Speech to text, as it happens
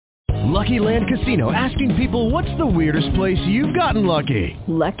Lucky Land Casino, asking people, what's the weirdest place you've gotten lucky?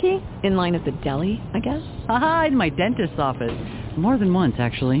 Lucky? In line at the deli, I guess? Aha, in my dentist's office. More than once,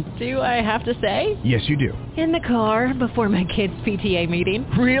 actually. Do I have to say? Yes, you do. In the car before my kids' PTA meeting.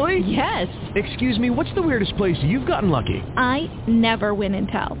 Really? Yes. Excuse me, what's the weirdest place you've gotten lucky? I never win and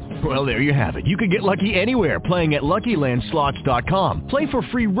tell. Well, there you have it. You can get lucky anywhere, playing at LuckyLandSlots.com. Play for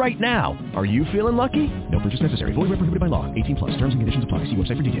free right now. Are you feeling lucky? No purchase necessary. Void where prohibited by law. 18 plus. Terms and conditions apply. See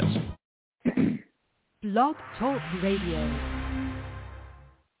website for details. Blog Talk Radio.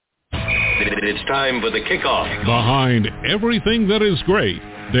 It's time for the kickoff. Behind everything that is great,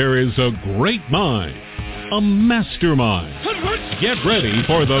 there is a great mind, a mastermind. Get ready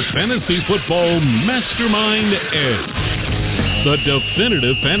for the Fantasy Football Mastermind Edge, the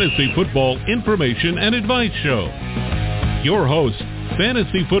definitive fantasy football information and advice show. Your host,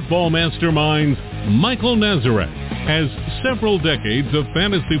 Fantasy Football Mastermind's Michael Nazarek, has several decades of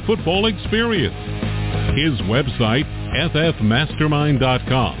fantasy football experience. His website,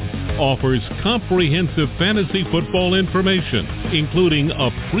 ffmastermind.com, offers comprehensive fantasy football information, including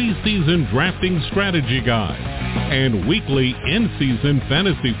a preseason drafting strategy guide and weekly in-season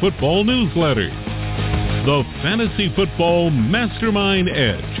fantasy football newsletters. The Fantasy Football Mastermind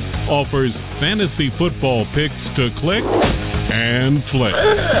Edge offers fantasy football picks to click and flick,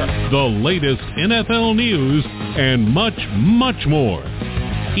 the latest NFL news, and much, much more,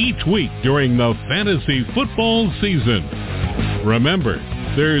 each week during the fantasy football season. Remember,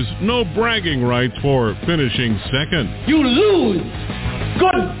 there's no bragging rights for finishing second. You lose!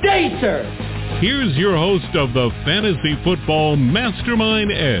 Good day, sir! Here's your host of the Fantasy Football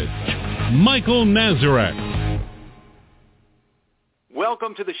Mastermind Edge, Michael Nazarek.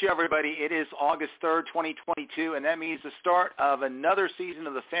 Welcome to the show, everybody. It is August 3rd, 2022, and that means the start of another season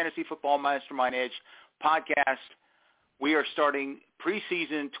of the Fantasy Football Mastermind Edge podcast. We are starting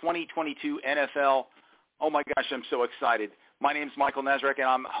preseason 2022 NFL. Oh, my gosh, I'm so excited. My name is Michael Nazarek, and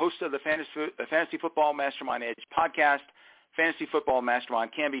I'm host of the Fantasy Football Mastermind Edge podcast. Fantasy Football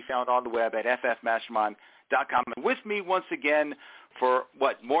Mastermind can be found on the web at ffmastermind.com. And with me once again for,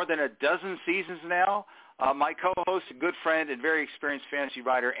 more than a dozen seasons now, my co-host, a good friend, and very experienced fantasy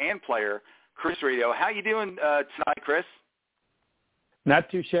writer and player, Chris Rito. How you doing tonight, Chris?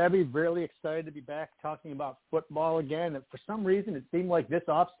 Not too shabby. Really excited to be back talking about football again. And for some reason, it seemed like this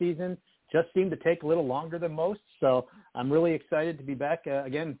off-season just seemed to take a little longer than most. So I'm really excited to be back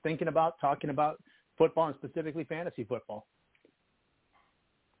again, talking about football and specifically fantasy football.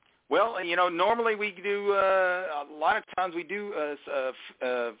 Well, normally we do a lot of times we do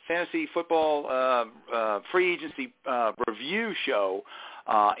fantasy football free agency review show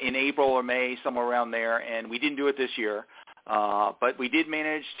in April or May, somewhere around there, and we didn't do it this year. But we did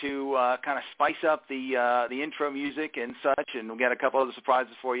manage to kind of spice up the intro music and such, and we got a couple other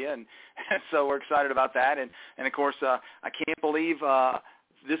surprises for you, and so we're excited about that. And of course, I can't believe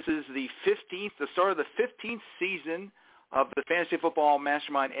this is the start of the 15th season of the Fantasy Football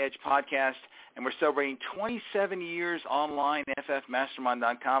Mastermind Edge podcast, and we're celebrating 27 years online at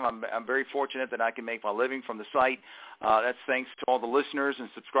ffmastermind.com. I'm very fortunate that I can make my living from the site. That's thanks to all the listeners and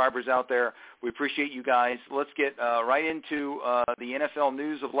subscribers out there. We appreciate you guys. Let's get right into the NFL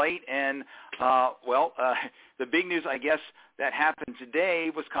news of late. And, the big news, I guess, that happened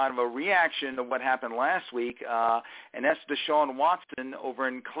today was kind of a reaction to what happened last week, and that's Deshaun Watson over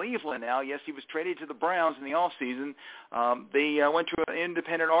in Cleveland now. Yes, he was traded to the Browns in the offseason. They went to an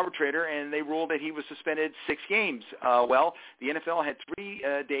independent arbitrator, and they ruled that he was suspended 6 games. The NFL had 3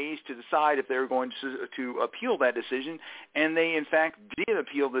 days to decide if they were going to appeal that decision, and they, in fact, did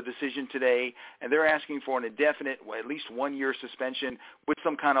appeal the decision today, and they're asking for an indefinite, at least 1-year suspension with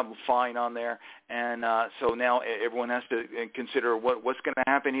some kind of fine on there. And so now everyone has to consider what's going to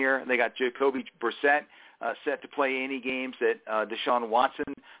happen here. They got Jacoby Brissett set to play any games that Deshaun Watson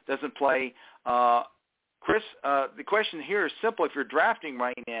doesn't play. Chris, the question here is simple. If you're drafting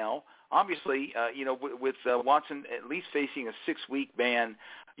right now, obviously, with Watson at least facing a 6-week ban,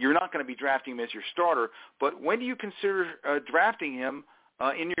 you're not going to be drafting him as your starter. But when do you consider drafting him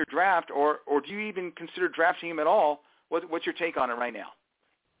in your draft, or do you even consider drafting him at all? What's your take on it right now?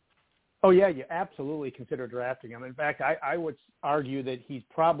 Oh, yeah, you absolutely consider drafting him. In fact, I would argue that he's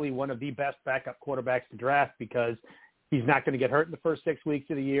probably one of the best backup quarterbacks to draft because he's not going to get hurt in the first 6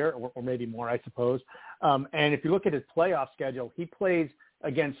 weeks of the year, or maybe more, I suppose. And if you look at his playoff schedule, he plays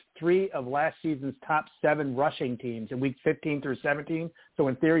against 3 of last season's top 7 rushing teams in weeks 15 through 17. So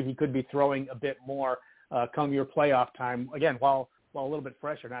in theory, he could be throwing a bit more come your playoff time. Again, while a little bit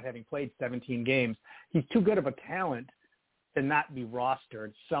fresher, not having played 17 games. He's too good of a talent to not be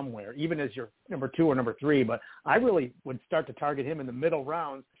rostered somewhere, even as your number 2 or number 3. But I really would start to target him in the middle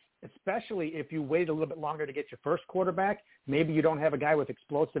rounds especially if you wait a little bit longer to get your first quarterback. Maybe you don't have a guy with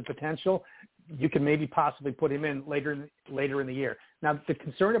explosive potential. You can maybe possibly put him in later in the year. Now, the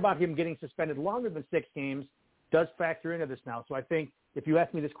concern about him getting suspended longer than 6 games does factor into this now. So I think if you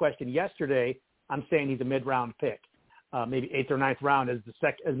asked me this question yesterday, I'm saying he's a mid-round pick, maybe 8th or 9th round as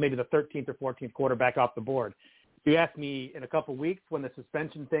maybe the 13th or 14th quarterback off the board. If you ask me in a couple of weeks when the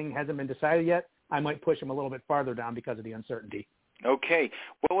suspension thing hasn't been decided yet, I might push him a little bit farther down because of the uncertainty. Okay.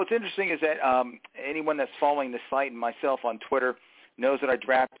 Well, what's interesting is that anyone that's following the site and myself on Twitter knows that I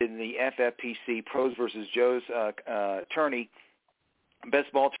drafted in the FFPC Pros versus Joe's tourney,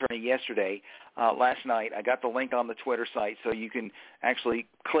 best ball tourney yesterday, last night. I got the link on the Twitter site, so you can actually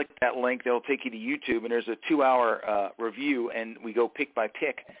click that link. They'll take you to YouTube, and there's a 2-hour review, and we go pick by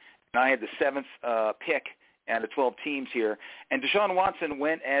pick. And I had the 7th pick out of 12 teams here. And Deshaun Watson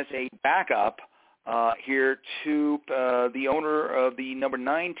went as a backup here to the owner of the number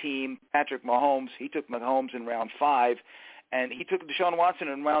 9 team, Patrick Mahomes. He took Mahomes in round 5, and he took Deshaun Watson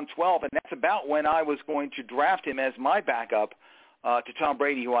in round 12, and that's about when I was going to draft him as my backup to Tom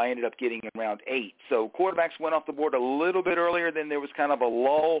Brady, who I ended up getting in round 8. So quarterbacks went off the board a little bit earlier. Then there was kind of a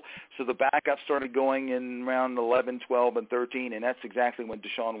lull, so the backup started going in round 11, 12, and 13, and that's exactly when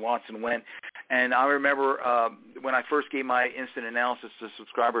Deshaun Watson went. And I remember when I first gave my instant analysis to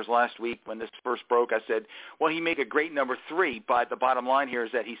subscribers last week when this first broke, I said, well, he make a great number 3, but the bottom line here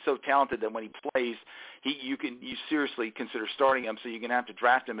is that he's so talented that when he plays, you seriously consider starting him, so you're going to have to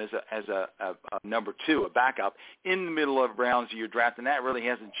draft him as a number 2, a backup, in the middle of rounds of your draft, and that really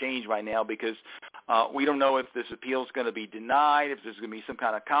hasn't changed by now because we don't know if this appeal is going to be denied, if there's going to be some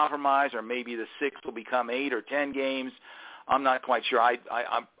kind of compromise, or maybe the 6 will become 8 or 10 games. I'm not quite sure. I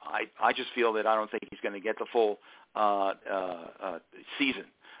just feel that I don't think he's going to get the full season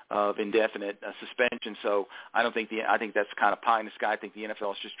of indefinite suspension. So I think that's kind of pie in the sky. I think the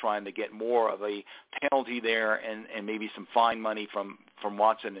NFL is just trying to get more of a penalty there and maybe some fine money from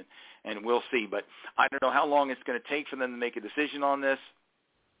Watson, and we'll see. But I don't know how long it's going to take for them to make a decision on this.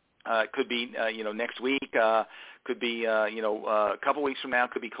 It could be next week. Could be a couple weeks from now.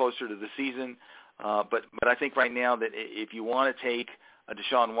 Could be closer to the season. But I think right now that if you want to take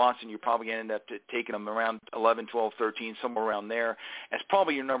Deshaun Watson, you're probably going to end up taking him around 11, 12, 13, somewhere around there. That's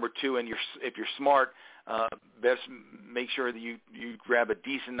probably your number 2, and if you're smart, best make sure that you grab a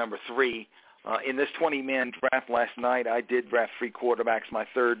decent number 3. In this 20-man draft last night, I did draft 3 quarterbacks. My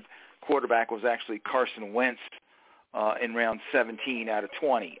third quarterback was actually Carson Wentz in round 17 out of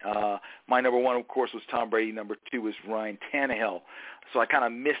 20. My number 1, of course, was Tom Brady. Number 2 was Ryan Tannehill. So I kind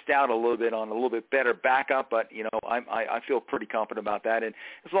of missed out a little bit on a little bit better backup, but, I feel pretty confident about that. And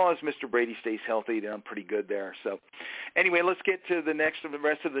as long as Mr. Brady stays healthy, then I'm pretty good there. So anyway, let's get to the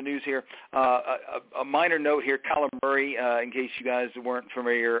rest of the news here. A minor note here, Kyler Murray, in case you guys weren't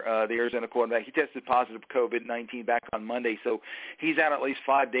familiar, the Arizona quarterback, he tested positive for COVID-19 back on Monday. So he's out at least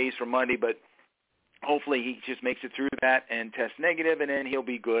 5 days from Monday, but hopefully he just makes it through that and tests negative, and then he'll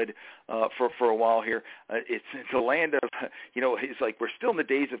be good for a while here. It's the land of, it's like we're still in the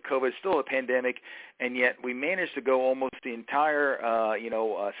days of COVID, still a pandemic, and yet we managed to go almost the entire,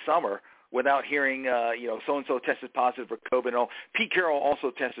 summer without hearing, so-and-so tested positive for COVID and all. Pete Carroll also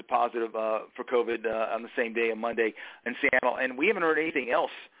tested positive for COVID on the same day on Monday in Seattle, and we haven't heard anything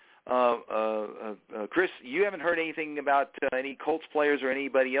else. Chris, you haven't heard anything about any Colts players or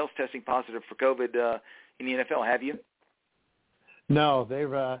anybody else testing positive for COVID in the NFL, have you? No,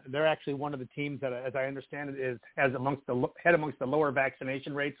 they're actually one of the teams that, as I understand it, had amongst the lower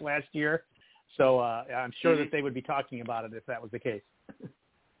vaccination rates last year. So I'm sure that they would be talking about it if that was the case.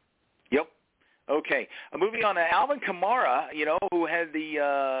 Yep. Okay. Moving on to Alvin Kamara, who had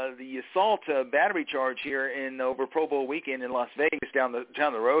the assault battery charge here over Pro Bowl weekend in Las Vegas down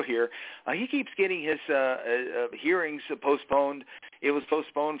the road here. He keeps getting his hearings postponed. It was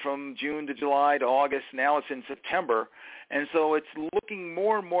postponed from June to July to August. Now it's in September. And so it's looking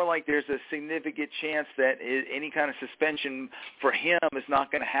more and more like there's a significant chance that any kind of suspension for him is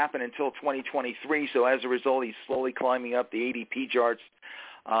not going to happen until 2023. So as a result, he's slowly climbing up the ADP charts.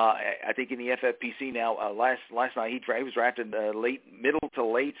 I think in the FFPC now, last night he was drafted middle to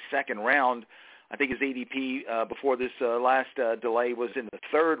late second round. I think his ADP before this last delay was in the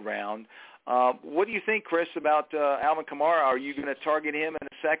 3rd round. What do you think, Chris, about Alvin Kamara? Are you going to target him in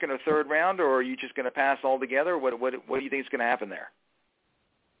the 2nd or 3rd round, or are you just going to pass altogether? What do you think is going to happen there?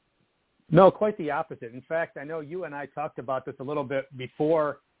 No, quite the opposite. In fact, I know you and I talked about this a little bit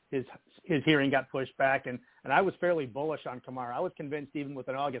before his hearing got pushed back, and I was fairly bullish on Kamara. I was convinced even with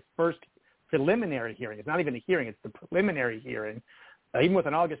an August 1st preliminary hearing, it's not even a hearing, it's the preliminary hearing, Even with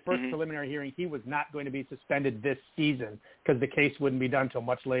an August 1st preliminary hearing, he was not going to be suspended this season because the case wouldn't be done until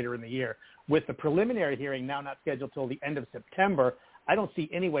much later in the year. With the preliminary hearing now not scheduled till the end of September, I don't see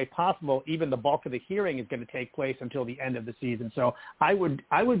any way possible even the bulk of the hearing is going to take place until the end of the season. So I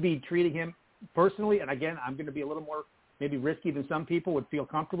would be treating him personally, and again, I'm going to be a little more maybe risky than some people would feel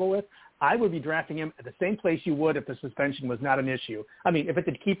comfortable with. I would be drafting him at the same place you would if the suspension was not an issue. I mean, if it's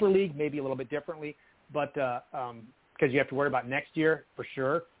a keeper league, maybe a little bit differently, but because you have to worry about next year for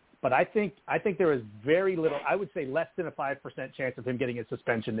sure. But I think there is very little, I would say less than a 5% chance of him getting a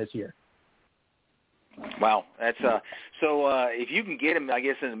suspension this year. Wow, that's so. If you can get him, I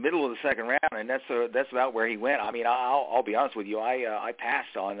guess in the middle of the second round, and that's about where he went. I mean, I'll be honest with you. I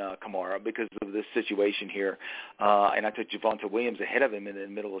passed on Kamara because of this situation here, and I took Javonte Williams ahead of him in the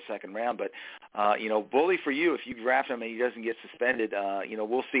middle of the second round. But bully for you if you draft him and he doesn't get suspended.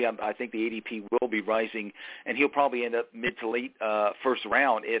 We'll see. I think the ADP will be rising, and he'll probably end up mid to late first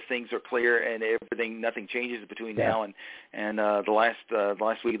round if things are clear and nothing changes between now and the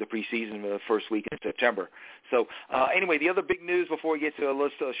last week of the preseason, the first week in September. So anyway, the other big news before we get to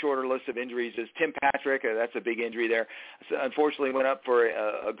a shorter list of injuries is Tim Patrick. That's a big injury there. So unfortunately, went up for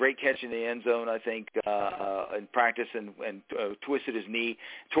a great catch in the end zone, I think, in practice and twisted his knee,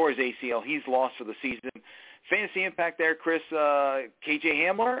 tore his ACL. He's lost for the season. Fantasy impact there, Chris. KJ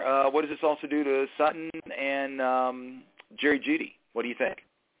Hamler. What does this also do to Sutton and Jerry Jeudy? What do you think?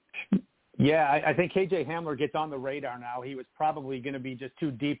 Yeah, I think KJ Hamler gets on the radar now. He was probably going to be just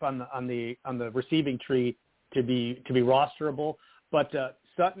too deep on the receiving tree to be rosterable. But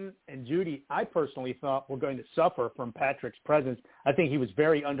Sutton and Jeudy, I personally thought were going to suffer from Patrick's presence. I think he was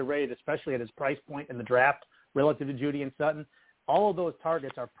very underrated, especially at his price point in the draft relative to Jeudy and Sutton. All of those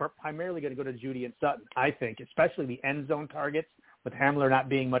targets are primarily going to go to Jeudy and Sutton, I think, especially the end zone targets, with Hamler not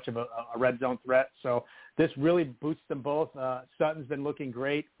being much of a red zone threat. So this really boosts them both. Sutton's been looking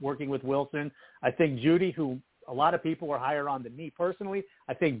great working with Wilson. I think Jeudy, who a lot of people were higher on than me personally,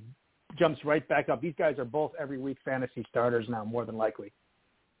 I think jumps right back up. These guys are both every week fantasy starters now, more than likely.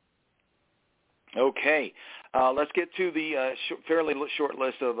 Okay. Let's get to the fairly short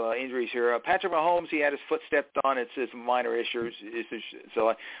list of injuries here. Patrick Mahomes, he had his foot stepped on. It's minor issues.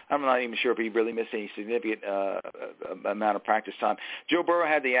 So I'm not even sure if he really missed any significant amount of practice time. Joe Burrow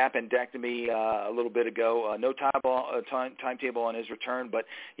had the appendectomy a little bit ago. No timetable on his return, but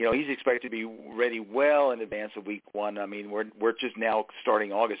he's expected to be ready well in advance of Week 1. I mean, we're just now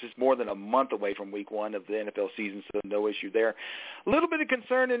starting August. It's more than a month away from Week 1 of the NFL season, so no issue there. A little bit of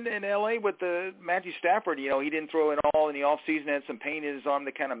concern in L.A. with the Matthew Stafford. He didn't throw it all in the offseason, had some pain in his arm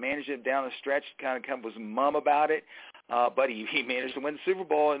that kind of managed it down the stretch, kind of was mum about it. But he managed to win the Super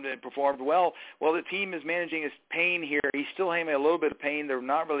Bowl and performed well. Well, the team is managing his pain here. He's still having a little bit of pain. They're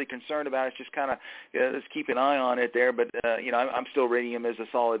not really concerned about it. It's just kind of let's keep an eye on it there. But, I'm still rating him as a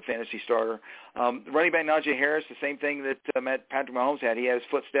solid fantasy starter. Running back Najee Harris, the same thing that Patrick Mahomes had. He had his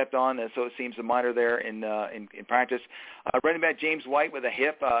foot stepped on, and so it seems a minor there in practice. Running back James White with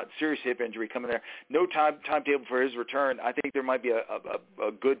a serious hip injury coming there. No timetable for his return. I think there might be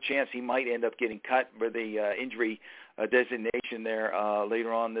a good chance he might end up getting cut with the injury designation there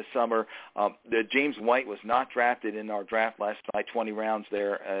later on this summer. The James White was not drafted in our draft last night, 20 rounds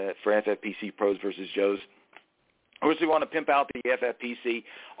there for FFPC Pros versus Joe's. Of course, we want to pimp out the FFPC.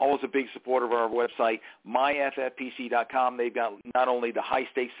 Always a big supporter of our website, myffpc.com. They've got not only the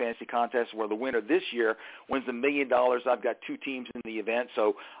high-stakes fantasy contest where the winner this year wins $1 million. I've got 2 teams in the event.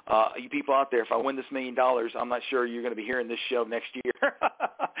 So you people out there, if I win this $1 million, I'm not sure you're going to be hearing this show next year.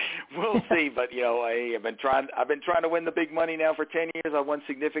 We'll see. But, I've been trying to win the big money now for 10 years. I've won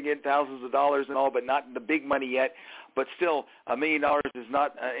significant thousands of dollars and all, but not the big money yet. But still, $1 million is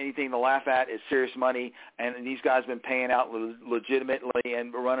not anything to laugh at. It's serious money, and these guys have been paying out legitimately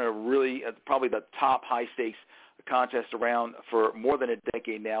and running a really probably the top high-stakes contest around for more than a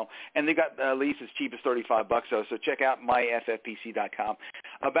decade now, and they got leads as cheap as $35. So check out myffpc.com.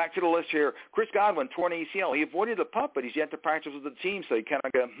 Back to the list here. Chris Godwin, torn ACL. He avoided the pup, but he's yet to practice with the team, so you kind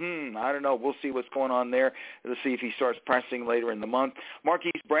of go, I don't know. We'll see what's going on there. Let's see if he starts practicing later in the month.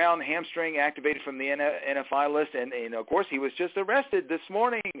 Marquise Brown, hamstring activated from the NFI list, and of course, he was just arrested this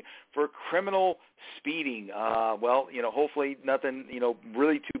morning for criminal speeding. Hopefully nothing,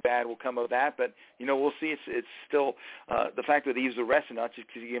 really too bad will come of that, but, we'll see. It's still the fact that he was arrested, not just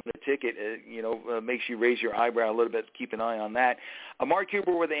because he gave him a ticket, makes you raise your eyebrow a little bit. Keep an eye on that. Mark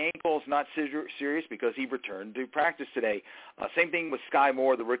Cooper with the ankle is not serious because he returned to practice today. Same thing with Sky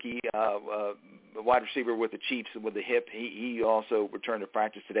Moore, the rookie wide receiver with the Chiefs with the hip. He also returned to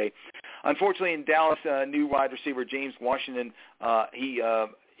practice today. Unfortunately, in Dallas, new wide receiver James Washington, he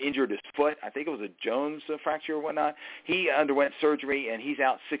injured his foot. I think it was a Jones fracture or whatnot. He underwent surgery, and he's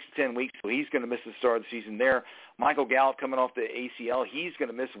out 6 to 10 weeks, so he's going to miss the start of the season there. Michael Gallup coming off the ACL, he's going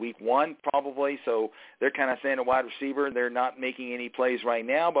to miss week 1 probably, so they're kind of thin at wide receiver. They're not making any plays right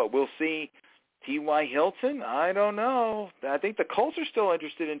now, but we'll see. T.Y. Hilton, I don't know. I think the Colts are still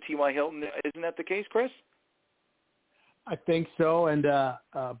interested in T.Y. Hilton. Isn't that the case, Chris? I think so, and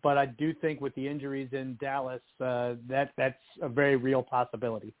but I do think with the injuries in Dallas, that's a very real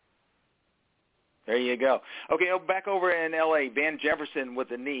possibility. There you go. Okay, back over in L.A., Van Jefferson with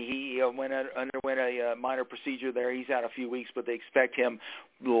the knee. He underwent a minor procedure there. He's out a few weeks, but they expect him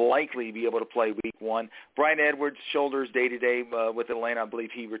likely to be able to play week 1. Brian Edwards, shoulders day-to-day with Atlanta. I believe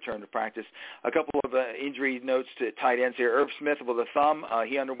he returned to practice. A couple of injury notes to tight ends here. Irv Smith with a thumb.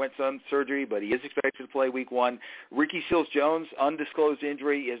 He underwent some surgery, but he is expected to play week 1. Ricky Seals-Jones, undisclosed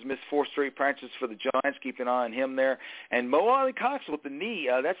injury, has missed 4 straight practices for the Giants. Keep an eye on him there. And Mo Alley-Cox with the knee.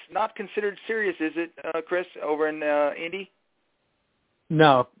 That's not considered serious, is it, Chris, over in Indy?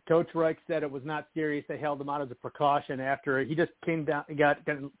 No, Coach Reich said it was not serious. They held him out as a precaution after he just came down, got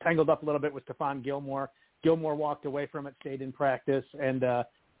tangled up a little bit with Stephon Gilmore. Gilmore walked away from it, stayed in practice, and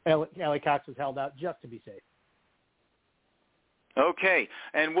Alley Cox was held out just to be safe. Okay,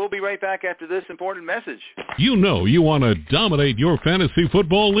 and we'll be right back after this important message. You know you want to dominate your fantasy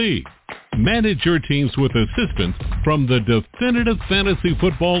football league. Manage your teams with assistance from the definitive fantasy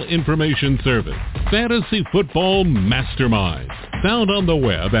football information service, Fantasy Football Mastermind. Found on the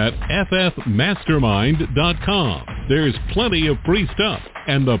web at ffmastermind.com. There's plenty of free stuff,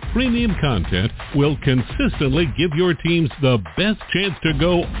 and the premium content will consistently give your teams the best chance to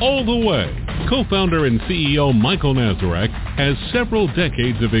go all the way. Co-founder and CEO Michael Nazarek has several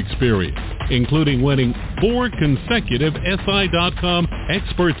decades of experience, including winning 4 consecutive SI.com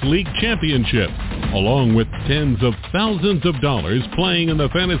Experts League championships, along with tens of thousands of dollars playing in the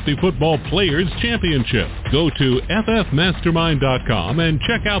Fantasy Football Players Championship. Go to ffmastermind.com and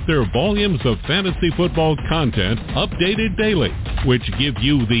check out their volumes of fantasy football content updated daily, which give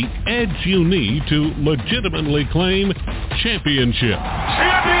you the edge you need to legitimately claim championship.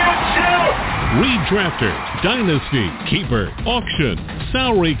 Redrafter, Dynasty, Keeper, Auction,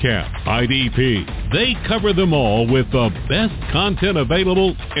 Salary Cap, IDP. They cover them all with the best content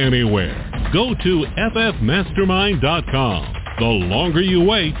available anywhere. Go to ffmastermind.com. The longer you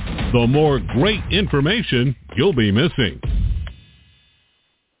wait, the more great information you'll be missing.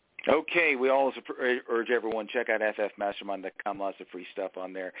 Okay, we always urge everyone, check out ffmastermind.com. Lots of free stuff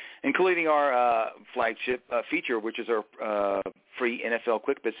on there, including our flagship feature, which is our free NFL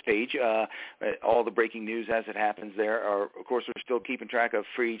Quick Bits page. All the breaking news as it happens there. Of course, we're still keeping track of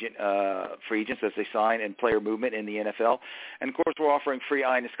free agents as they sign and player movement in the NFL. And, of course, we're offering free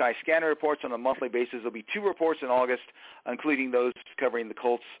Eye in the Sky scanner reports on a monthly basis. There'll be 2 reports in August, including those covering the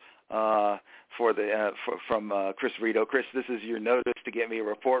Colts from Chris Rito. Chris, this is your notice to get me a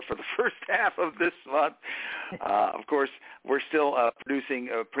report for the first half of this month. Of course, we're still producing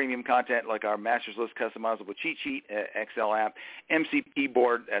premium content like our Masters List customizable cheat sheet, Excel app, MCP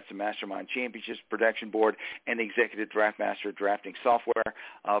board, that's the Mastermind Championships production board, and the Executive Draft Master drafting software.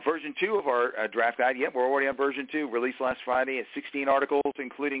 Version 2 of our draft guide, we're already on version 2, released last Friday at 16 articles,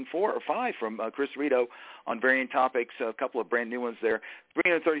 including 4 or 5 from Chris Rito on varying topics, a couple of brand new ones there.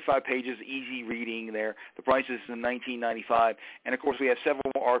 335 pages, easy reading there. The price is $19.95. And, of course, we have several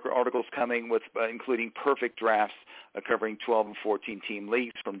more articles coming with including perfect drafts covering 12 and 14-team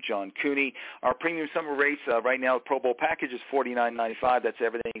leagues from John Cooney. Our premium summer rates right now, the Pro Bowl package is $49.95. That's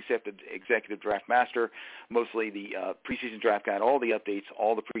everything except the Executive Draft Master, mostly the preseason draft guide, all the updates,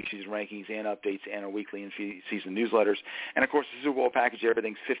 all the preseason rankings and updates, and our weekly and season newsletters. And, of course, the Super Bowl package,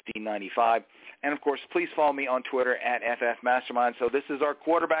 everything's $15.95. And, of course, please follow me on Twitter at @FFMastermind. So this is our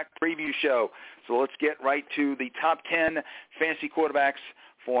quarterback preview show. So let's get right to the top 10 fantasy quarterbacks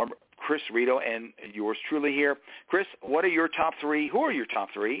from Chris Rito and yours truly here. Chris, what are your top 3? Who are your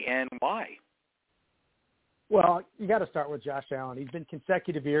top 3 and why? Well, you got to start with Josh Allen. He's been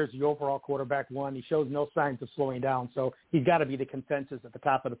consecutive years the overall quarterback 1. He shows no signs of slowing down, so he's got to be the consensus at the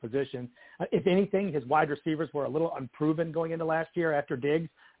top of the position. If anything, his wide receivers were a little unproven going into last year after Diggs,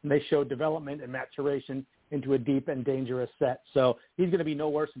 and they showed development and maturation into a deep and dangerous set. So he's going to be no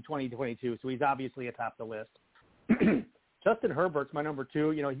worse in 2022, so he's obviously atop the list. Justin Herbert's my number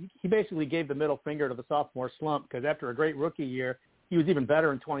 2. You know, he basically gave the middle finger to the sophomore slump because after a great rookie year, he was even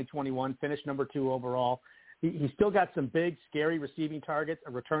better in 2021, finished number 2 overall. He's still got some big, scary receiving targets,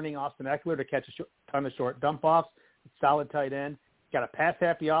 a returning Austin Eckler to catch a ton of short dump-offs, solid tight end. Got a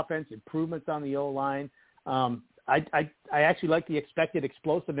pass-happy offense, improvements on the O-line. I actually like the expected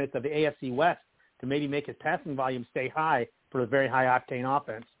explosiveness of the AFC West to maybe make his passing volume stay high for a very high-octane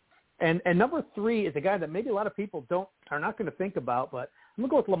offense. And number 3 is a guy that maybe a lot of people are not going to think about, but I'm going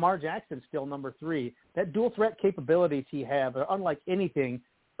to go with Lamar Jackson still, number 3. That dual threat capabilities he has are unlike anything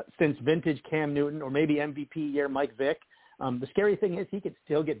since vintage Cam Newton or maybe MVP year Mike Vick. The scary thing is he could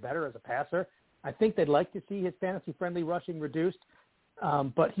still get better as a passer. I think they'd like to see his fantasy-friendly rushing reduced,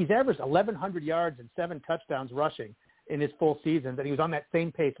 but he's averaged 1,100 yards and 7 touchdowns rushing in his full season, and he was on that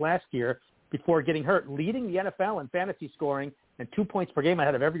same pace last year before getting hurt, leading the NFL in fantasy scoring and 2 points per game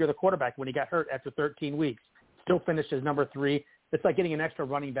ahead of every other quarterback when he got hurt after 13 weeks. Still finished as number 3. It's like getting an extra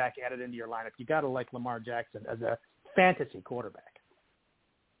running back added into your lineup. You got to like Lamar Jackson as a fantasy quarterback.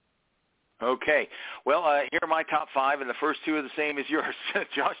 Okay. Well, here are my top 5, and the first 2 are the same as yours.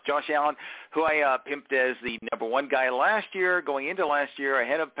 Josh Allen, who I pimped as the number 1 guy last year, going into last year,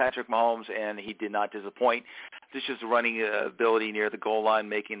 ahead of Patrick Mahomes, and he did not disappoint. This is running ability near the goal line,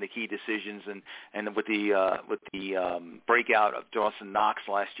 making the key decisions, and with the breakout of Dawson Knox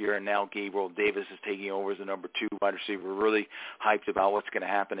last year, and now Gabriel Davis is taking over as the number 2 wide receiver. Really hyped about what's going to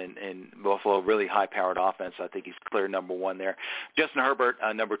happen in Buffalo. Really high-powered offense. I think he's clear number 1 there. Justin Herbert,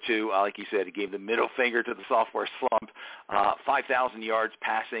 number 2, like you said, he gave the middle finger to the sophomore slump. 5,000 yards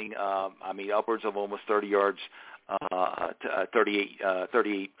passing. Upwards of almost 30 yards. 38,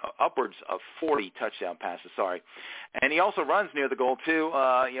 upwards of 40 touchdown passes, And he also runs near the goal, too.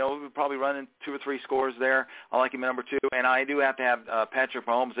 We'll probably running 2 or 3 scores there. I like him at number 2. And I do have to have Patrick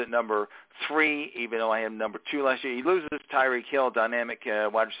Mahomes at number 3, even though I had number 2 last year. He loses Tyreek Hill, dynamic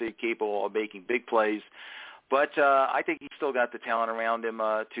wide receiver capable of making big plays. But I think he's still got the talent around him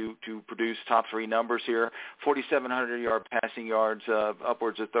to produce top 3 numbers here. 4,700 passing yards,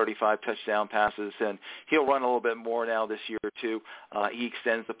 upwards of 35 touchdown passes, and he'll run a little bit more now this year too. He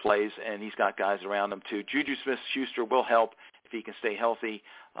extends the plays, and he's got guys around him too. Juju Smith-Schuster will help if he can stay healthy.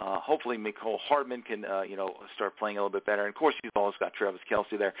 Hopefully Mecole Hardman can, start playing a little bit better. And, of course, he's always got Travis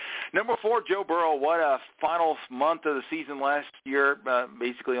Kelce there. Number 4, Joe Burrow. What a final month of the season last year.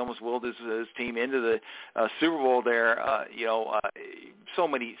 Basically almost willed his team into the Super Bowl there. So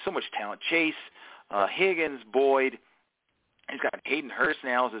much talent. Chase, Higgins, Boyd. He's got Hayden Hurst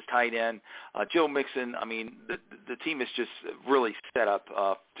now as his tight end. Joe Mixon. The team is just really set up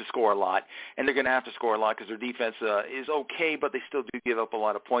to score a lot, and they're going to have to score a lot because their defense is okay, but they still do give up a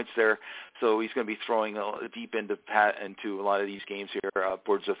lot of points there. So he's going to be throwing deep into a lot of these games here,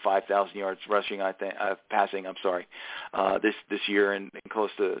 upwards of 5,000 yards rushing. Passing. This year, and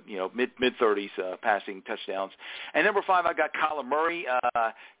close to mid-30s passing touchdowns. And number 5, I got Kyler Murray.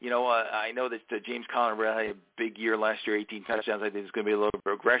 I know that James Conner really had a big year last year, 18 touchdowns. I think there's going to be a little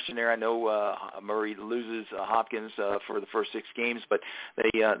regression there. I know Murray loses Hopkins for the first 6 games, but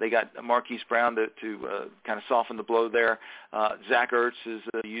they got Marquise Brown to kind of soften the blow there. Zach Ertz is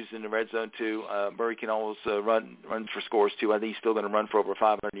used in the red zone too. Murray can always run for scores too. I think he's still going to run for over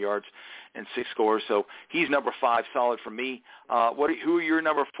 500 yards and 6 scores. So he's number 5, solid for me. Who are your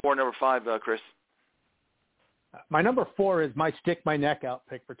number 4, number 5, Chris? My number 4 is my stick my neck out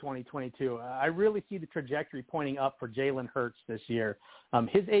pick for 2022. I really see the trajectory pointing up for Jalen Hurts this year.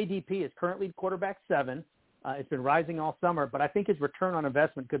 His ADP is currently quarterback 7. It's been rising all summer, but I think his return on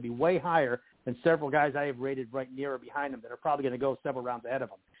investment could be way higher than several guys I have rated right near or behind him that are probably going to go several rounds ahead of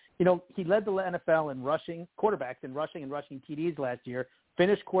him. He led the NFL in rushing quarterbacks in rushing and rushing TDs last year,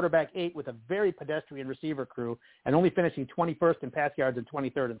 finished quarterback 8 with a very pedestrian receiver crew, and only finishing 21st in pass yards and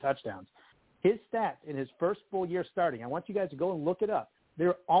 23rd in touchdowns. His stats in his first full year starting, I want you guys to go and look it up.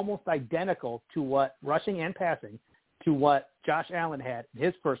 They're almost identical to what rushing and passing to what Josh Allen had in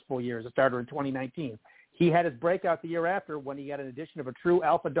his first full year as a starter in 2019. He had his breakout the year after when he had an addition of a true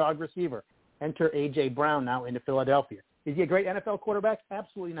alpha dog receiver. Enter A.J. Brown now into Philadelphia. Is he a great NFL quarterback?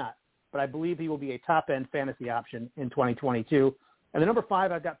 Absolutely not. But I believe he will be a top-end fantasy option in 2022. And the number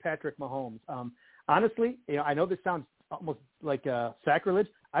 5, I've got Patrick Mahomes. Honestly, I know this sounds almost like sacrilege.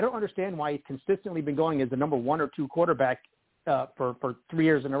 I don't understand why he's consistently been going as the number 1 or 2 quarterback for 3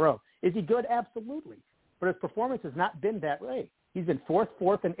 years in a row. Is he good? Absolutely. But his performance has not been that way. He's been 4th,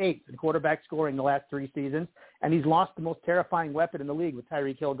 and 8th in quarterback scoring the last 3 seasons, and he's lost the most terrifying weapon in the league with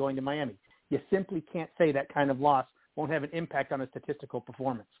Tyreek Hill going to Miami. You simply can't say that kind of loss won't have an impact on his statistical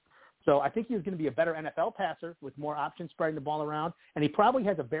performance. So I think he's going to be a better NFL passer with more options spreading the ball around, and he probably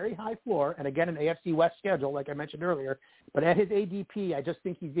has a very high floor, and again, an AFC West schedule, like I mentioned earlier. But at his ADP, I just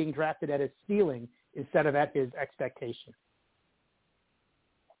think he's being drafted at his ceiling instead of at his expectation.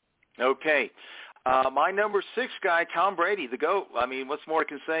 Okay. My number 6 guy, Tom Brady, the GOAT. What's more I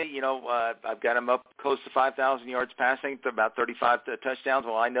can say? I've got him up close to 5,000 yards passing, about 35 touchdowns.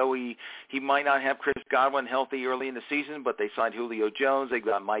 Well, I know he might not have Chris Godwin healthy early in the season, but they signed Julio Jones. They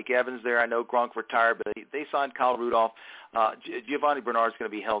got Mike Evans there. I know Gronk retired, but they signed Kyle Rudolph. Giovanni Bernard's going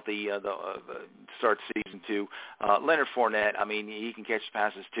to be healthy start season 2. Leonard Fournette, I mean, he can catch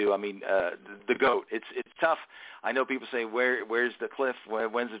passes too. I mean, the GOAT. It's tough. I know people say, where's the cliff?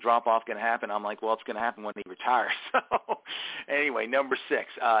 When's the drop-off going to happen? I'm like, well, it's going to happen when he retires. So anyway, number 6.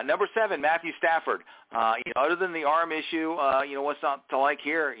 Number 7, Matthew Stafford. Other than the arm issue, what's not to like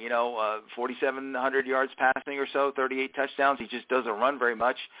here? 4,700 yards passing or so, 38 touchdowns. He just doesn't run very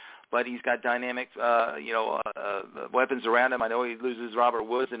much. But he's got dynamic, weapons around him. I know he loses Robert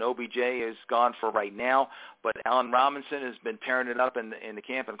Woods, and OBJ is gone for right now. But Allen Robinson has been tearing it up in the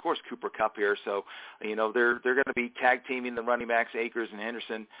camp, and of course Cooper Kupp here. So, they're going to be tag teaming the running backs, Akers and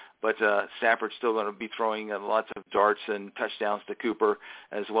Henderson. But Stafford's still going to be throwing lots of darts and touchdowns to Cooper,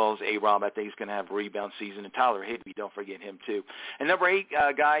 as well as A-Rob. I think he's going to have a rebound season, and Tyler Higbee, don't forget him too. And number 8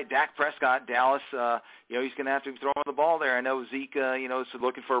 guy, Dak Prescott, Dallas. He's going to have to be throwing the ball there. I know Zeke, is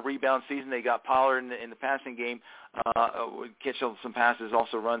looking for a rebound season. They got Pollard in the passing game. Catch some passes,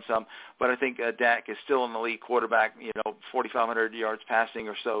 also run some. But I think Dak is still an elite quarterback, 4,500 yards passing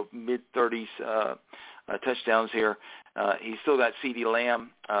or so, mid-30s touchdowns here. He's still got CeeDee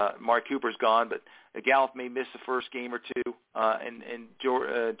Lamb. Mark Cooper's gone, but Gallup may miss the first game or two, and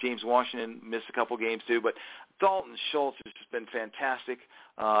James Washington missed a couple games too. But Dalton Schultz has just been fantastic.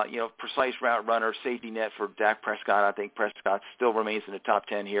 Precise route runner, safety net for Dak Prescott. I think Prescott still remains in the top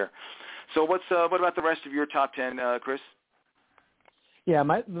 10 here. So what about the rest of your top 10, Chris? Yeah,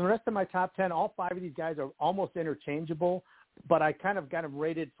 the rest of my top 10, all 5 of these guys are almost interchangeable, but I kind of got them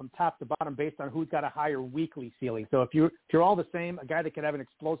rated from top to bottom based on who's got a higher weekly ceiling. So if you're all the same, a guy that could have an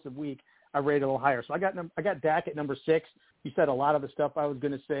explosive week, I rate a little higher. So I got Dak at number 6. You said a lot of the stuff I was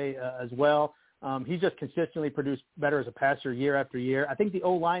going to say as well. He's just consistently produced better as a passer year after year. I think the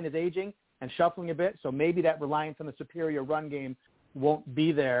O-line is aging and shuffling a bit, so maybe that reliance on the superior run game won't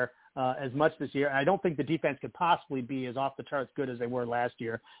be there as much this year. And I don't think the defense could possibly be as off the charts good as they were last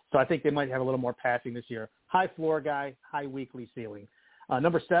year. So I think they might have a little more passing this year. High floor guy, high weekly ceiling.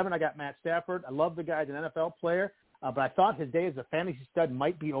 Number 7, I got Matt Stafford. I love the guy as an NFL player, but I thought his day as a fantasy stud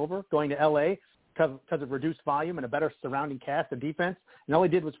might be over going to L.A. because of reduced volume and a better surrounding cast of defense. And all he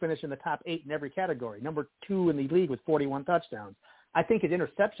did was finish in the top 8 in every category, number 2 in the league with 41 touchdowns. I think his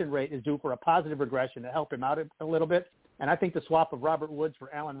interception rate is due for a positive regression to help him out a little bit. And I think the swap of Robert Woods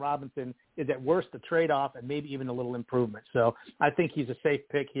for Allen Robinson is at worst a trade-off and maybe even a little improvement. So I think he's a safe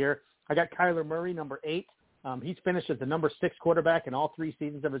pick here. I got Kyler Murray, number 8. He's finished as the number 6 quarterback in all 3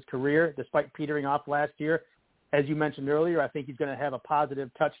 seasons of his career, despite petering off last year. As you mentioned earlier, I think he's going to have a positive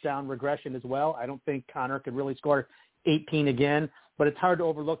touchdown regression as well. I don't think Connor could really score 18 again, but it's hard to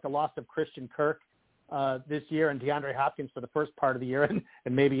overlook the loss of Christian Kirk this year and DeAndre Hopkins for the first part of the year and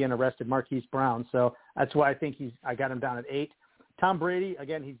maybe an arrested Marquise Brown. So that's why I think I got him down at 8. Tom Brady,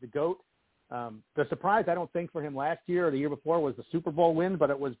 again, he's the GOAT. The surprise, I don't think, for him last year or the year before was the Super Bowl win, but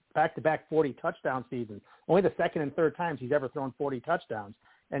it was back-to-back 40 touchdown seasons. Only the second and third times he's ever thrown 40 touchdowns,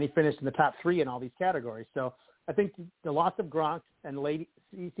 and he finished in the top 3 in all these categories. So I think the loss of Gronk and late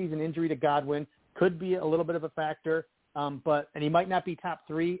season injury to Godwin could be a little bit of a factor. And he might not be top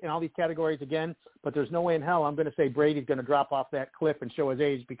 3 in all these categories again, but there's no way in hell I'm going to say Brady's going to drop off that cliff and show his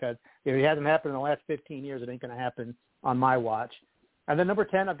age, because if it hasn't happened in the last 15 years, it ain't going to happen on my watch. And then number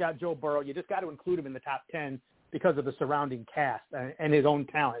 10, I've got Joe Burrow. You just got to include him in the top 10 because of the surrounding cast and his own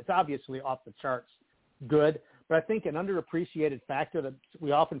talent. It's obviously off the charts good, but I think an underappreciated factor that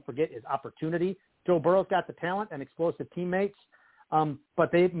we often forget is opportunity. Joe Burrow's got the talent and explosive teammates.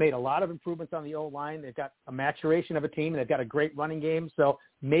 But they've made a lot of improvements on the O-line. They've got a maturation of a team, and they've got a great running game. So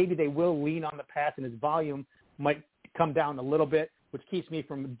maybe they will lean on the pass, and his volume might come down a little bit, which keeps me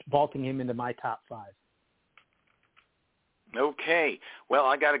from bulking him into my top 5. Okay. Well,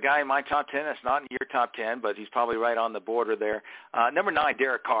 I got a guy in my top 10 that's not in your top 10, but he's probably right on the border there. Number 9,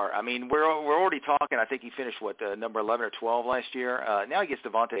 Derek Carr. I mean, we're already talking. I think he finished, number 11 or 12 last year. Now he gets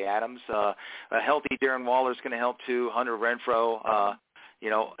Devontae Adams. A healthy Darren Waller's going to help too. Hunter Renfrow.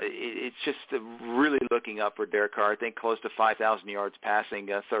 It's just really looking up for Derek Carr. I think close to 5,000 yards passing,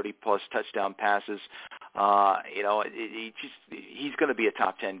 30-plus touchdown passes. He's going to be a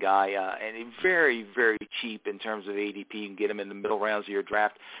top 10 guy, and very, very cheap in terms of ADP. You can get him in the middle rounds of your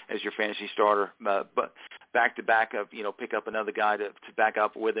draft as your fantasy starter, but back up, pick up another guy to back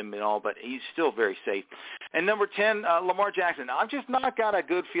up with him and all, but he's still very safe. And number 10, Lamar Jackson. I've just not got a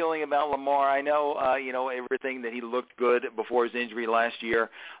good feeling about Lamar. I know, everything that he looked good before his injury last year,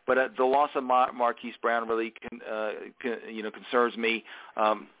 but the loss of Marquise Brown really concerns me.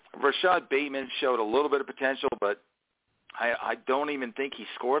 Rashad Bateman showed a little bit of potential, but I don't even think he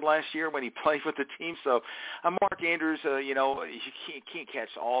scored last year when he played with the team. So Mark Andrews, you can't catch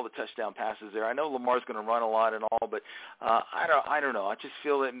all the touchdown passes there. I know Lamar's going to run a lot and all, but I don't know. I just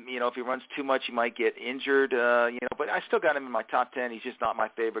feel that, if he runs too much, he might get injured, but I still got him in my top 10. He's just not my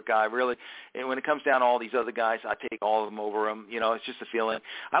favorite guy, really. And when it comes down to all these other guys, I take all of them over him. It's just a feeling.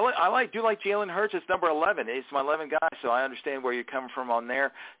 I do like Jalen Hurts. It's number 11. It's my 11 guy, so I understand where you're coming from on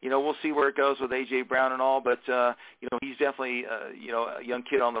there. We'll see where it goes with A.J. Brown and all, but, he's definitely, a young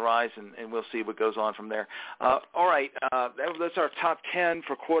kid on the rise, and we'll see what goes on from there. All right, that's our top 10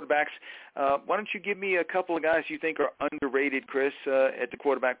 for quarterbacks. Why don't you give me a couple of guys you think are underrated, Chris, at the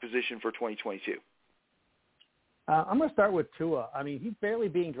quarterback position for 2022? I'm going to start with Tua. I mean, he's barely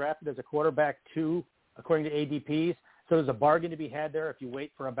being drafted as a quarterback 2, according to ADPs, so there's a bargain to be had there if you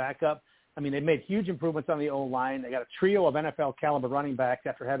wait for a backup. I mean, they made huge improvements on the O-line. They got a trio of NFL-caliber running backs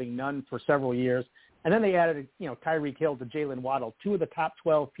after having none for several years. And then they added, Tyreek Hill to Jalen Waddle, 2 of the top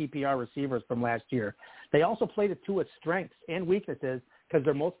 12 PPR receivers from last year. They also played to Tua's strengths and weaknesses because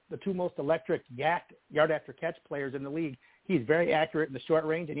they're the two most electric yard-after-catch players in the league. He's very accurate in the short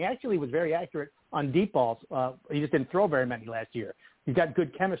range, and he actually was very accurate on deep balls. He just didn't throw very many last year. He's got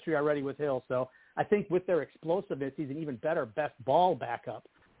good chemistry already with Hill. So I think with their explosiveness, he's an even better best ball backup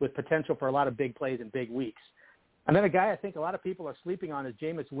with potential for a lot of big plays in big weeks. Another guy I think a lot of people are sleeping on is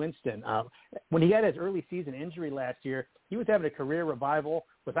Jameis Winston. When he had his early season injury last year, he was having a career revival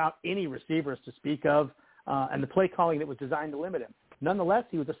without any receivers to speak of, and the play calling that was designed to limit him. Nonetheless,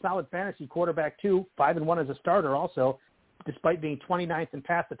 he was a solid fantasy quarterback too, 5-1 as a starter also, despite being 29th in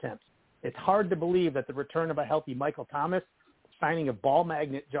pass attempts. It's hard to believe that the return of a healthy Michael Thomas, signing of ball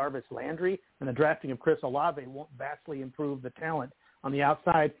magnet Jarvis Landry, and the drafting of Chris Olave won't vastly improve the talent on the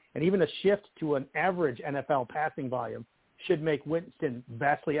outside, and even a shift to an average NFL passing volume should make Winston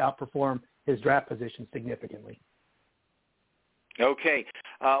vastly outperform his draft position significantly. Okay.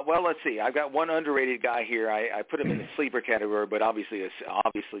 Well, let's see. I've got one underrated guy here. I put him in the sleeper category, but obviously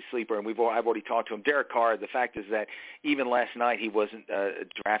sleeper, and I've already talked to him. Derek Carr, the fact is that even last night he wasn't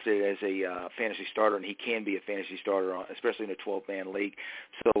drafted as a fantasy starter, and he can be a fantasy starter, especially in a 12-man league.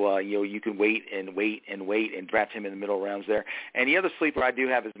 So, you can wait and draft him in the middle rounds there. And the other sleeper I do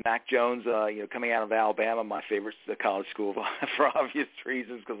have is Mac Jones, coming out of Alabama, my favorite college school for obvious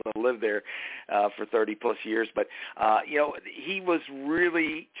reasons because I lived there for 30-plus years. But, he was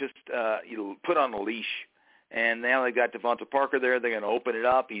really just put on a leash. And now they've got Devonta Parker there. They're going to open it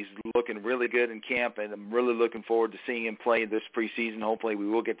up. He's looking really good in camp, and I'm really looking forward to seeing him play this preseason. Hopefully we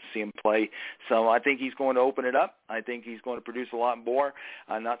will get to see him play. So I think he's going to open it up. I think he's going to produce a lot more.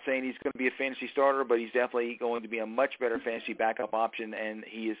 I'm not saying he's going to be a fantasy starter, but he's definitely going to be a much better fantasy backup option, and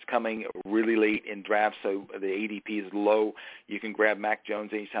he is coming really late in drafts, so the ADP is low. You can grab Mac Jones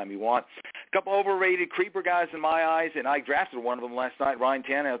anytime you want. A couple overrated creeper guys in my eyes, and I drafted one of them last night, Ryan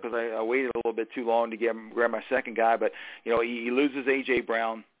Tannehill, because I waited a little bit too long to grab my second guy, but he loses A.J.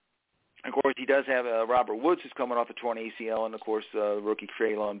 Brown. Of course, he does have Robert Woods, who's coming off a torn ACL, and, of course, rookie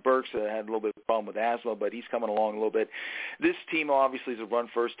Treylon Burks had a little bit of a problem with asthma, but he's coming along a little bit. This team obviously is a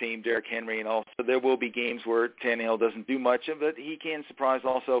run-first team, Derrick Henry, and all, so there will be games where Tannehill doesn't do much of it. He can surprise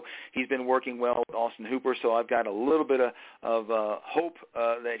also. He's been working well with Austin Hooper, so I've got a little bit of hope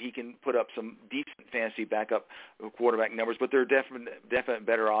that he can put up some decent fantasy backup quarterback numbers, but there are definite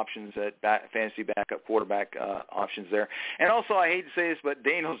better options at fantasy backup quarterback options there. And also, I hate to say this, but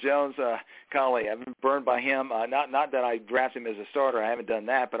Daniel Jones, Collie, I've been burned by him. Not that I drafted him as a starter. I haven't done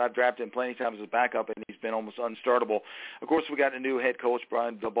that, but I've drafted him plenty of times as a backup, and he's been almost unstartable. Of course, we got a new head coach,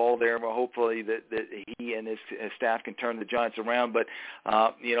 Brian Daboll, there. Well, hopefully that he and his staff can turn the Giants around. But,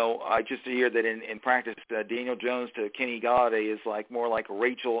 I just hear that in practice, Daniel Jones to Kenny Galladay is more like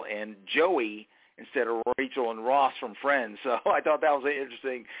Rachel and Joey instead of Rachel and Ross from Friends. So I thought that was an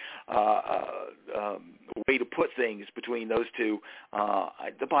interesting way to put things between those two.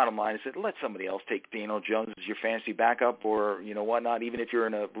 The bottom line is that let somebody else take Daniel Jones as your fantasy backup or, whatnot, even if you're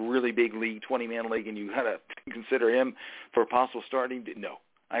in a really big league, 20-man league, and you got to consider him for a possible starting. No.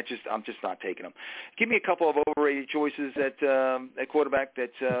 I'm just not taking him. Give me a couple of overrated choices at quarterback that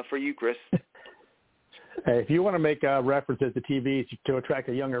for you, Chris. Hey, if you want to make references to TV to attract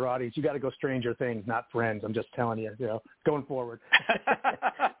a younger audience, you got to go Stranger Things, not Friends. I'm just telling you, going forward.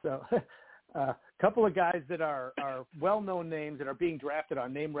 So, a couple of guys that are well-known names that are being drafted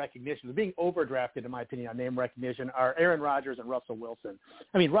on name recognition, they're being overdrafted, in my opinion, on name recognition, are Aaron Rodgers and Russell Wilson.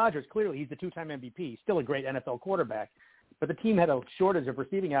 I mean, Rodgers, clearly, he's the two-time MVP. He's still a great NFL quarterback. But the team had a shortage of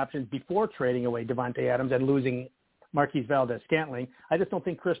receiving options before trading away Devontae Adams and losing Marquise Valdez-Scantling. I just don't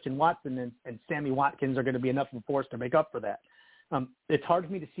think Christian Watson and Sammy Watkins are going to be enough of a force to make up for that. It's hard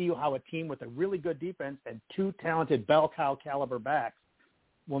for me to see how a team with a really good defense and two talented bell cow caliber backs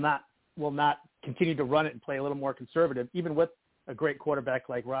will not continue to run it and play a little more conservative, even with a great quarterback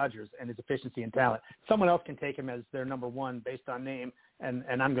like Rodgers and his efficiency and talent. Someone else can take him as their number one based on name, and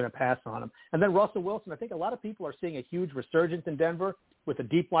I'm going to pass on him. And then Russell Wilson, I think a lot of people are seeing a huge resurgence in Denver with a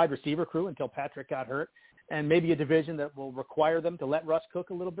deep wide receiver crew until Patrick got hurt, and maybe a division that will require them to let Russ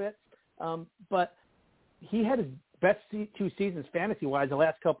cook a little bit. But he had his best 2 seasons fantasy-wise the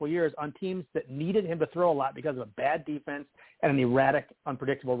last couple of years on teams that needed him to throw a lot because of a bad defense and an erratic,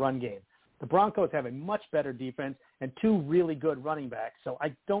 unpredictable run game. The Broncos have a much better defense and 2 really good running backs, so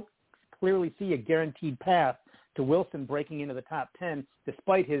I don't clearly see a guaranteed path to Wilson breaking into the top 10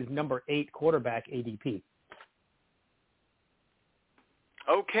 despite his number 8 quarterback ADP.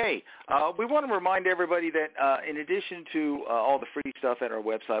 Okay. We want to remind everybody that in addition to all the free stuff at our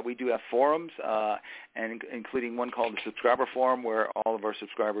website, we do have forums, and including one called the Subscriber Forum, where all of our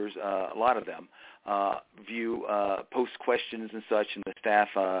subscribers, a lot of them, post questions and such, and the staff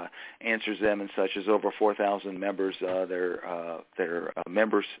answers them and such. There's over 4,000 members that are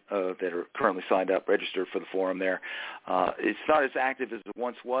members that are currently signed up, registered for the forum there. It's not as active as it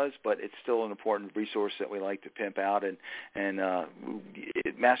once was, but it's still an important resource that we like to pimp out. And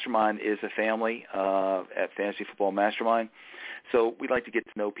Mastermind is a family at Fantasy Football Mastermind. So we'd like to get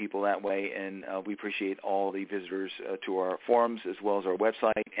to know people that way, and we appreciate all the visitors to our forums as well as our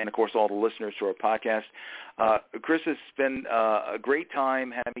website, and, of course, all the listeners to our podcast. Chris, it's been a great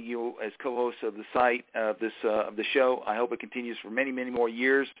time having you as co-host of the site, of the show. I hope it continues for many, many more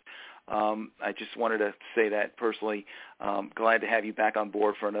years. I just wanted to say that personally. Glad to have you back on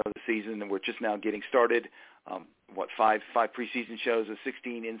board for another season, and we're just now getting started. 5 preseason shows, a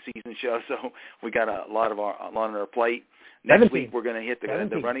 16 in-season show, so we got a lot on our plate. Next 17. week we're going to hit the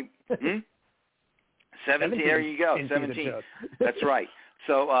running. 17. There you go. 17. That's right.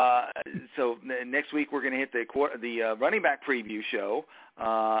 So next week we're going to hit the running back preview show,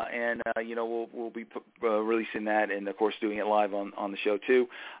 and we'll be releasing that, and of course doing it live on the show too.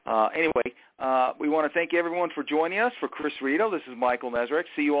 Anyway, we want to thank everyone for joining us. For Chris Rito, this is Michael Nazarek.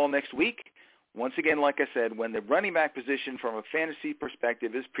 See you all next week. Once again, like I said, when the running back position from a fantasy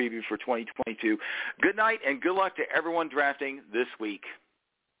perspective is previewed for 2022. Good night and good luck to everyone drafting this week.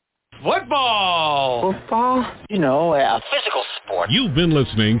 Football, a physical sport. You've been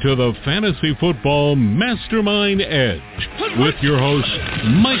listening to the Fantasy Football Mastermind Edge with your host,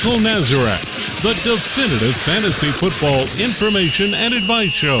 Michael Nazarek, the definitive fantasy football information and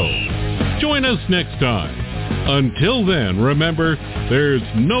advice show. Join us next time. Until then, remember, there's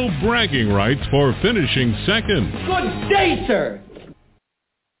no bragging rights for finishing second. Good day, sir.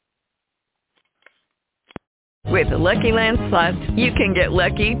 With the Lucky Land Slots, you can get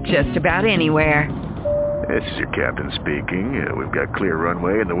lucky just about anywhere. This is your captain speaking. We've got clear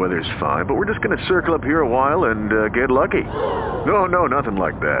runway and the weather's fine, but we're just going to circle up here a while and get lucky. No, nothing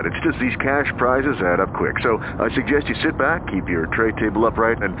like that. It's just these cash prizes add up quick. So I suggest you sit back, keep your tray table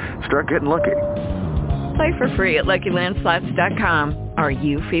upright, and start getting lucky. Play for free at LuckyLandSlots.com. Are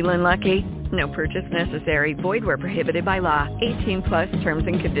you feeling lucky? No purchase necessary. Void where prohibited by law. 18+ terms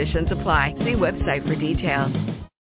and conditions apply. See website for details.